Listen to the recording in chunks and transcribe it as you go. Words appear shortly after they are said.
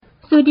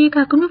สวัสดี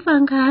ค่ะคุณผู้ฟั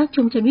งคะ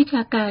ชุมชนวิช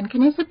าการค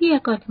ณะทรัพยา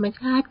กรธรรม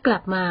ชาติกลั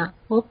บมา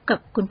พบกับ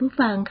คุณผู้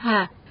ฟังค่ะ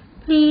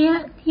เพลี้ย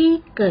ที่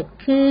เกิด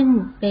ขึ้น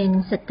เป็น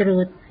ศัตรู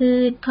พื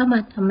ชเข้ามา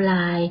ทำล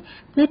าย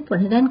พืชผล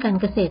ทางด้านการ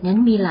เกษตรนั้น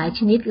มีหลายช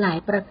นิดหลาย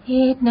ประเภ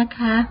ทนะค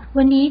ะ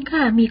วันนี้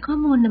ค่ะมีข้อ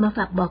มูลนำมาฝ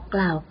ากบอกก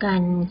ล่าวกั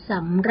นส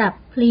ำหรับ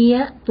เพลี้ย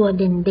ตัว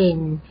เด่น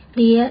ๆเพ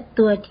ลี้ย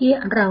ตัวที่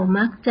เรา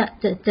มักจะ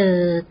เจอ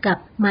กับ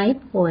ไม้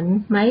ผล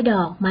ไม้ด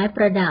อกไม้ป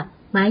ระดับ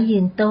ไม้ยื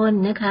นต้น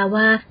นะคะ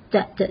ว่าจ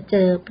ะเจ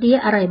อเพลี้ย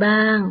อะไรบ้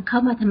างเข้า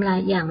มาทำลาย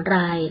อย่างไร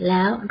แ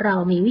ล้วเรา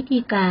มีวิธี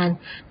การ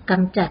ก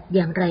ำจัดอ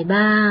ย่างไร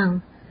บ้าง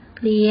เพ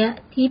ลี้ย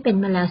ที่เป็น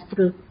แมลงศัต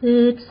รูพื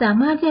ชสา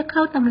มารถที่จะเข้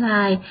าทำล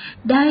าย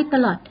ได้ต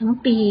ลอดทั้ง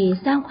ปี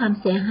สร้างความ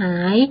เสียหา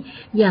ย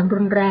อย่างรุ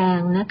นแรง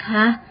นะค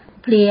ะ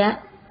เพลี้ย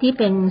ที่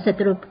เป็นศั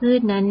ตรูพืช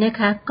นั้นนะ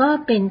คะก็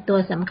เป็นตัว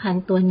สำคัญ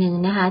ตัวหนึ่ง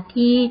นะคะ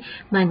ที่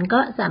มันก็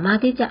สามารถ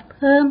ที่จะเ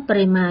พิ่มป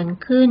ริมาณ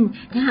ขึ้น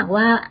ถ้าหาก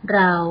ว่าเ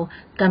รา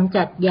กำ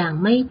จัดอย่าง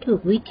ไม่ถู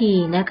กวิธี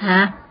นะคะ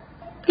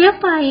เพลี้ย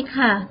ไฟ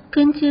ค่ะ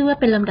ขึ้นชื่อว่า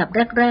เป็นลำดับ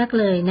แรกๆ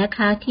เลยนะค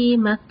ะที่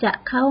มักจะ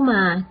เข้าม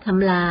าท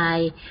ำลาย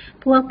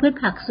พวกพืช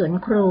ผักสวน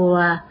ครัว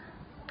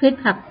พืช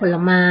ผักผล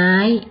ไม้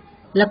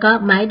แล้วก็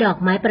ไม้ดอก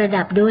ไม้ประ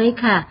ดับด้วย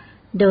ค่ะ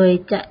โดย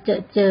จะ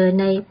เจอ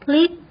ในพ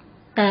ริก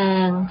แต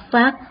ง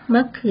ฟักม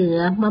ะเขือ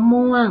มะ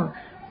ม่วง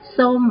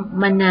ส้ม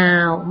มะนา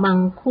วมัง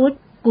คุด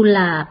กุหล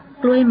าบ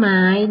กล้วยไ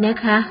ม้นะ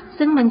คะ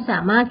ซึ่งมันสา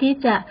มารถที่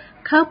จะ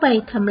เข้าไป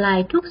ทำลาย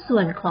ทุกส่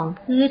วนของ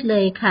พืชเล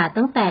ยค่ะ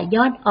ตั้งแต่ย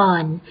อดอ่อ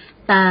น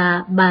ตา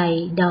ใบ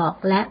ดอก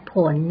และผ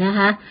ลนะค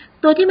ะ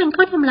ตัวที่มันเ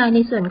ข้าทำลายใน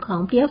ส่วนของ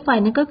เพลี้ยไฟ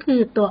นั่นก็คือ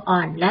ตัวอ่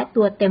อนและ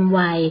ตัวเต็ม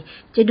วัย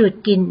จะดูด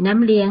กินน้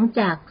ำเลี้ยง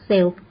จากเซ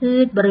ลล์พื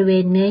ชบริเว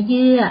ณเนื้อเ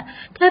ยื่อ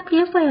ถ้าเพลี้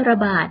ยไฟระ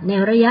บาดใน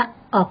ระยะ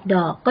ออกด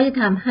อกก็จะ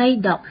ทำให้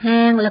ดอกแ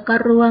ห้งแล้วก็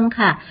ร่วง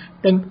ค่ะ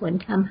เป็นผล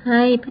ทำใ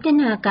ห้พัฒ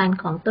นาการ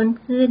ของต้น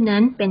พืชนั้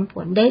นเป็นผ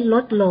ลได้ล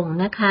ดลง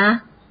นะคะ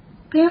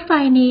เพลี้ยไฟ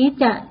นี้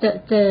จะ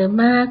เจอ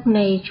มากใ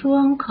นช่ว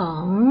งขอ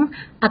ง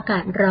อากา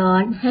ศร้อ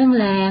นแห้ง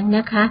แล้งน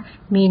ะคะ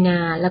มีนา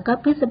แล้วก็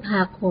พฤษภ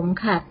าคม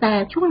ค่ะแต่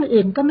ช่วง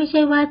อื่นก็ไม่ใ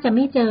ช่ว่าจะไ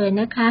ม่เจอ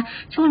นะคะ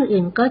ช่วง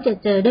อื่นก็จะ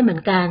เจอได้เหมือ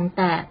นกันแ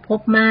ต่พบ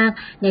มาก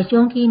ในช่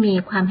วงที่มี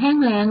ความแห้ง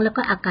แล้งแล้ว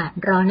ก็อากาศ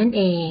ร้อนนั่น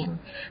เอง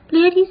เพ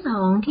ลี้ยที่สอ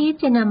งที่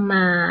จะนำม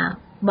า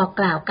บอก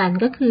กล่าวกัน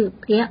ก็คือ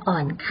เพลี้ยอ่อ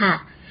นค่ะ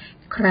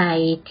ใคร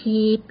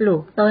ที่ปลู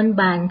กต้น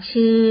บาน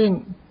ชื่น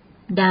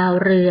ดาว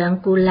เรือง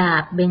กุหลา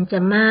บเบญจ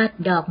มาศ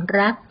ดอก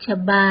รักช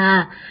บา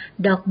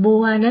ดอกบั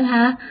วนะค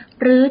ะ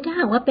หรือถ้า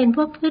หากว่าเป็นพ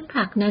วกพืช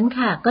ผักนั้น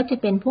ค่ะก็จะ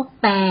เป็นพวก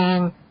แตง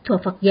ถั่ว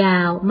ฝักยา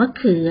วมะ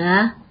เขือ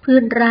พื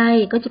ชไร่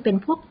ก็จะเป็น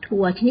พวก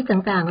ถั่วชนิด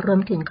ต่างๆรวม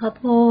ถึงข้าว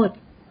โพด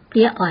เพ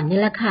ลี้ยอ่อนนี่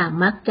แหละค่ะ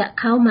มักจะ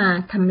เข้ามา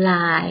ทำล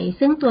าย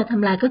ซึ่งตัวท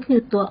ำลายก็คือ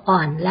ตัวอ่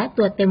อนและ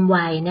ตัวเต็ม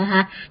วัยนะค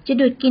ะจะ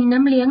ดูดกินน้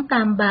ำเลี้ยงต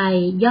ามใบ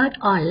ยอด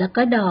อ่อนแล้ว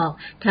ก็ดอก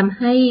ทำใ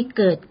ห้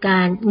เกิดกา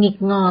รหงิก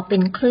งอเป็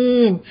นคลื่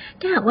น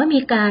ถ้าหากว่ามี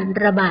การ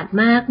ระบาด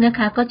มากนะค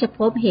ะก็จะพ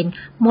บเห็น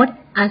มด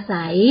อา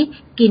ศัย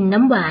กินน้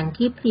ำหวาน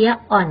ที่เพลี้ย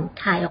อ่อน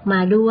ถ่ายออกมา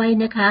ด้วย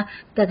นะคะ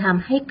จะท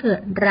ำให้เกิด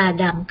รา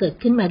ดำเกิด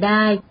ขึ้นมาไ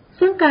ด้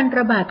ซึ่งการ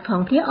ระบาดขอ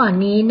งเพลี้ยอ่อน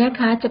นี้นะ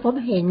คะจะพบ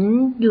เห็น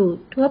อยู่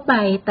ทั่วไป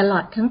ตลอ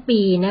ดทั้ง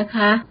ปีนะค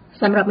ะ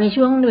สำหรับใน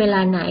ช่วงเวล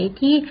าไหน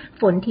ที่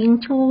ฝนทิ้ง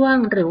ช่วง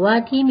หรือว่า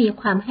ที่มี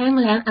ความแห้ง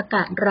แล้งอาก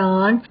าศร้อ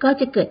นก็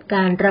จะเกิดก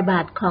ารระบา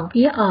ดของเพ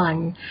ลี้ยอ่อน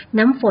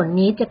น้ำฝน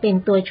นี้จะเป็น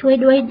ตัวช่วย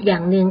ด้วยอย่า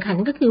งหนึ่งค่ะ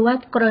นั่นก็คือว่า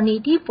กรณี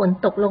ที่ฝน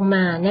ตกลงม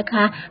านะค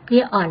ะเพลี้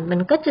ยอ่อนมั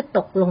นก็จะต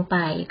กลงไป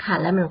ค่ะ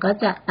แล้วมันก็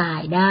จะตา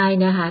ยได้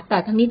นะคะแต่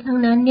ทั้งนี้ทั้ง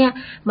นั้นเนี่ย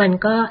มัน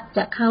ก็จ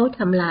ะเข้าท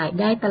ำลาย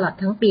ได้ตลอด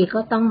ทั้งปีก็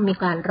ต้องมี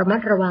การระมัด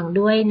ระวัง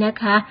ด้วยนะ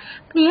คะ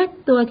เพลี้ย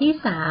ตัวที่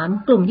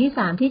3กลุ่มที่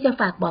3ที่จะ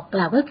ฝากบอกก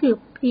ล่าวก็คือ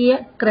เพลี้ย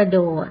กระโ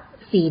ดด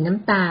สีน้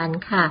ำตาล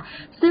ค่ะ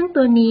ซึ่ง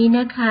ตัวนี้น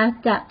ะคะ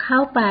จะเข้า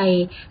ไป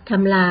ท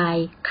ำลาย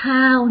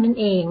ข้าวนั่น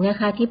เองนะ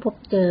คะที่พบ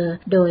เจอ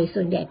โดย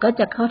ส่วนใหญ่ก็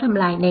จะเข้าท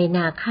ำลายในน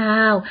าข้า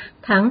ว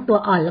ทั้งตัว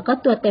อ่อนแล้วก็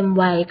ตัวเต็ม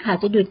วัยค่ะ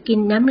จะดูดกิน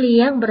น้ำเ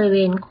ลี้ยงบริเว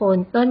ณโคน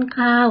ต้น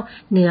ข้าว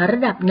เหนือระ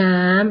ดับน้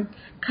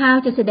ำข้าว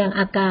จะแสดง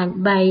อาการ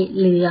ใบ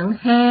เหลือง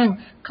แห้ง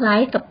คล้า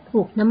ยกับ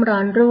ถูกน้ำร้อ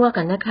นรั่ว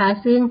กันนะคะ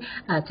ซึ่ง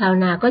ชาว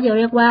นาก็จะเ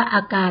รียกว่าอ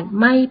าการ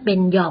ไม่เป็น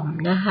หย่อม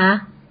นะคะ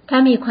ถ้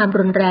ามีความ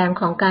รุนแรง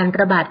ของการ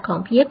ระบาดของ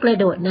เพลี้ยกระ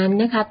โดดนั้น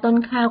นะคะต้น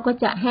ข้าวก็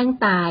จะแห้ง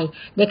ตาย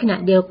ในขณะ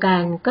เดียวกั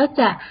นก็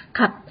จะ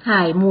ขับถ่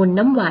ายมูล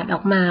น้ำหวานอ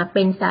อกมาเ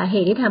ป็นสาเห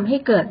ตุที่ทำให้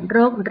เกิดโร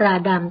ครา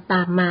ดำต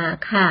ามมา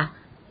ค่ะ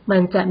มั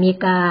นจะมี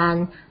การ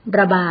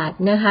ระบาด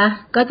นะคะ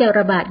ก็จะ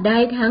ระบาดได้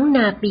ทั้งน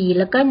าปี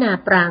แล้วก็นา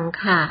ปรัง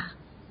ค่ะ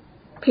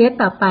เพลี้ย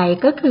ต่อไป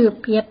ก็คือ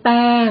เพลี้ยแ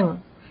ป้ง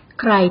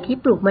ใครที่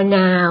ปลูกมะน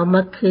าวม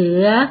ะเขื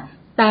อ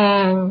แต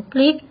งพ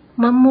ริก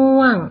มะม่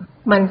วง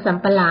มันส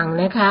ำปะหลัง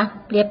นะคะ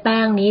เพลี้ยแป้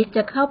งนี้จ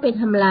ะเข้าไป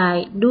ทำลาย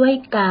ด้วย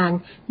การ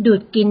ดู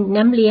ดกิน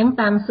น้ำเลี้ยง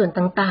ตามส่วน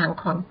ต่าง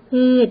ๆของ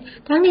พืช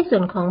ทั้งในส่ว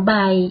นของใบ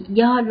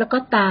ยอดแล้วก็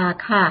ตา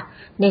ค่ะ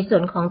ในส่ว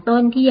นของต้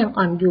นที่ยัง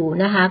อ่อนอยู่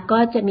นะคะก็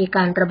จะมีก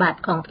ารระบาด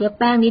ของเพลี้ย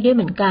แป้งนี้ด้วยเ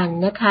หมือนกัน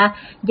นะคะ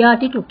ยอด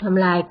ที่ถูกท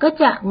ำลายก็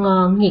จะงอ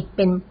หงิกเ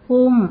ป็น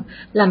พุ่ม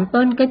ลำ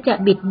ต้นก็จะ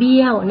บิดเ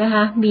บี้ยวนะค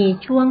ะมี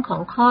ช่วงขอ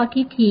งข้อ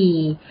ที่ถี่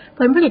ผ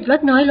ลผลิตล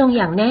ดน้อยลงอ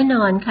ย่างแน่น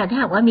อนค่ะถ้า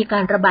หากว่ามีกา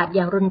รระบาดอ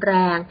ย่างรุนแร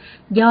ง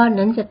ยอด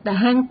นั้นจะ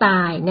แห้งต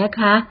ายนะ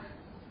คะ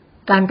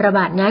การระบ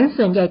าดนั้น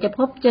ส่วนใหญ่จะพ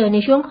บเจอใน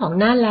ช่วงของ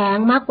หน้าแล้ง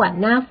มากกว่า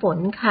หน้าฝน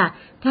ค่ะ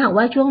ถ้าหาก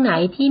ว่าช่วงไหน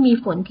ที่มี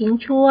ฝนทิ้ง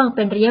ช่วงเ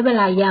ป็นระยะเว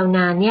ลายาวน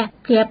านเนี่ย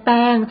เพลี้ยแ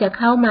ป้งจะ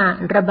เข้ามา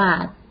ระบา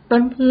ดต้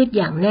นพืช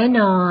อย่างแน่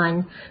นอน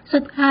สุ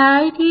ดท้าย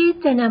ที่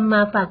จะนำม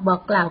าฝากบอ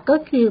กกล่าวก็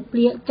คือเพ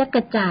ลี้ยจัก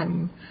จั่น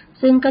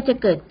ซึ่งก็จะ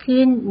เกิด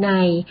ขึ้นใน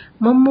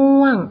มะ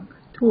ม่วง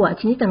ถั่ว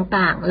ชนิด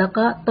ต่างๆแล้ว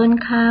ก็ต้น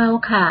ข้าว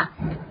ค่ะ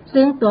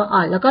ซึ่งตัวอ่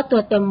อนแล้วก็ตั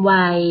วเต็ม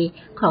วัย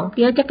ของเพ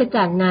ลี้ยจัก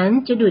จั่นนั้น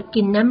จะดูด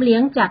กินน้ำเลี้ย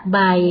งจากใบ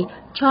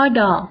ช่อ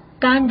ดอก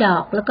ก้านดอ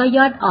กแล้วก็ย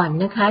อดอ่อน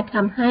นะคะท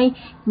ำให้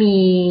มี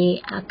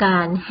อากา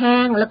รแห้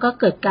งแล้วก็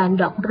เกิดการ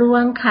ดอกร่ว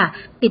งค่ะ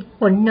ติดผ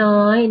ลน้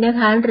อยนะค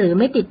ะหรือ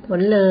ไม่ติดผล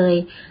เลย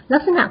ลั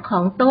กษณะขอ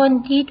งต้น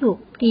ที่ถูก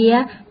เพลี้ย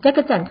จัก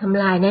จั่นท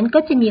ำลายนั้นก็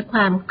จะมีคว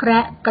ามแกร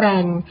ะแกร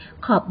น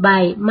ขอบใบ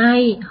ไม่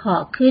ห่อ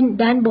ขึ้น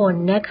ด้านบน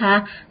นะคะ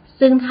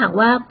ซึ่งหาก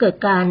ว่าเกิด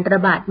การร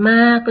ะบาดม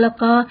ากแล้ว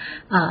ก็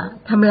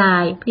ทำลา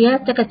ยเพลี้ย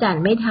จักจั่น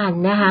ไม่ทัน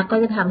นะคะก็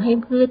จะทำให้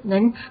พืช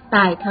นั้นต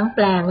ายทั้งแป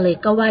ลงเลย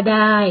ก็ว่าไ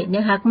ด้น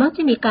ะคะมักจ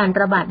ะมีการ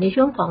ระบาดใน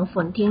ช่วงของฝ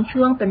นทิ้ง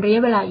ช่วงเป็นระย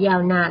ะเวลายา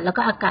วนานแล้ว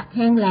ก็อากาศแ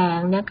ห้งแล้ง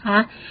นะคะ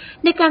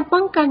ในการป้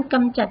องกันก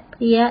ำจัดเพ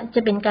ลี้ยจะ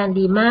เป็นการ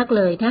ดีมากเ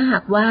ลยถ้าหา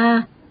กว่า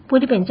ผู้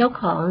ที่เป็นเจ้า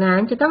ของนั้น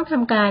จะต้องท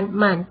ำการ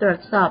หมั่นตรว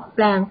จสอบแป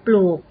ลงป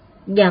ลูก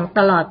อย่างต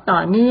ลอดต่อ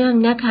เนื่อง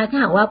นะคะถ้า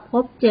หากว่าพ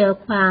บเจอ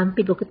ความ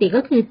ผิดปกติ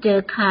ก็คือเจอ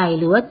ไข่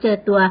หรือว่าเจอ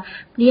ตัว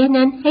เพลี้ย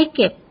นั้นให้เ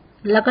ก็บ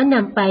แล้วก็น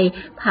ำไป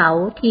เผา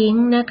ทิ้ง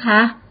นะคะ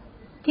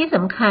ที่ส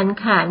ำคัญ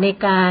ค่ะใน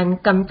การ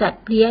กำจัด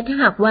เพลี้ยถ้า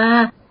หากว่า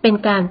เป็น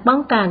การป้อง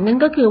กันนั่น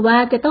ก็คือว่า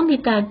จะต้องมี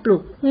การปลู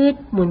กพืช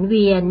หมุนเ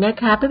วียนนะ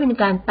คะเพื่อเป็น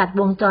การตัด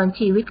วงจร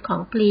ชีวิตของ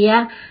เพลี้ย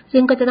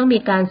ซึ่งก็จะต้องมี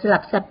การสลั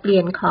บสับเปลี่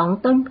ยนของ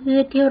ต้นพื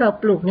ชที่เรา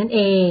ปลูกนั่นเ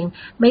อง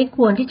ไม่ค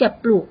วรที่จะ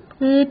ปลูก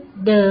พืช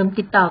เดิม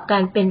ติดต่อกั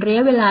นเป็นระย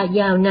ะเวลา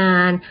ยาวนา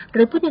นห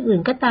รือพืชอื่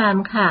นๆก็ตาม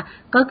ค่ะ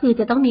ก็คือ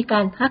จะต้องมีก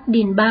ารพัก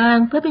ดินบ้าง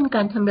เพื่อเป็นก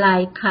ารทำลา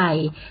ยไข่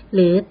ห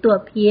รือตัว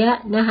เพลี้ย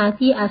นะคะ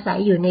ที่อาศัย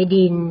อยู่ใน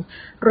ดิน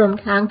รวม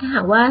ทั้งถ้าห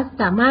ากว่า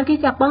สามารถที่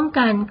จะป้อง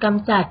กันก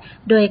ำจัด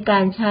โดยกา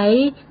รใช้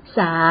ส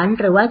าร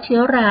หรือว่าเชื้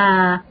อรา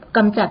ก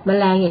ำจัดแม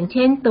ลงอย่างเ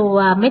ช่นตัว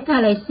เมทา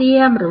ไลเซี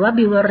ยมหรือว่า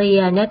บิวเรี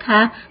ยนะค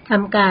ะท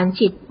ำการ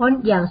ฉีดพ่น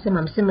อย่างส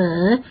ม่ำเสม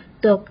อ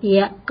ตัวเพลี้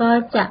ยก็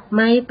จะไ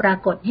ม่ปรา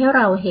กฏให้เ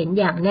ราเห็น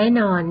อย่างแน่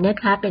นอนนะ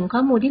คะเป็นข้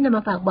อมูลที่นำม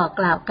าฝากบอก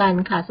กล่าวกัน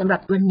ค่ะสำหรับ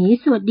วันนี้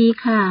สวัสดี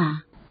ค่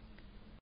ะ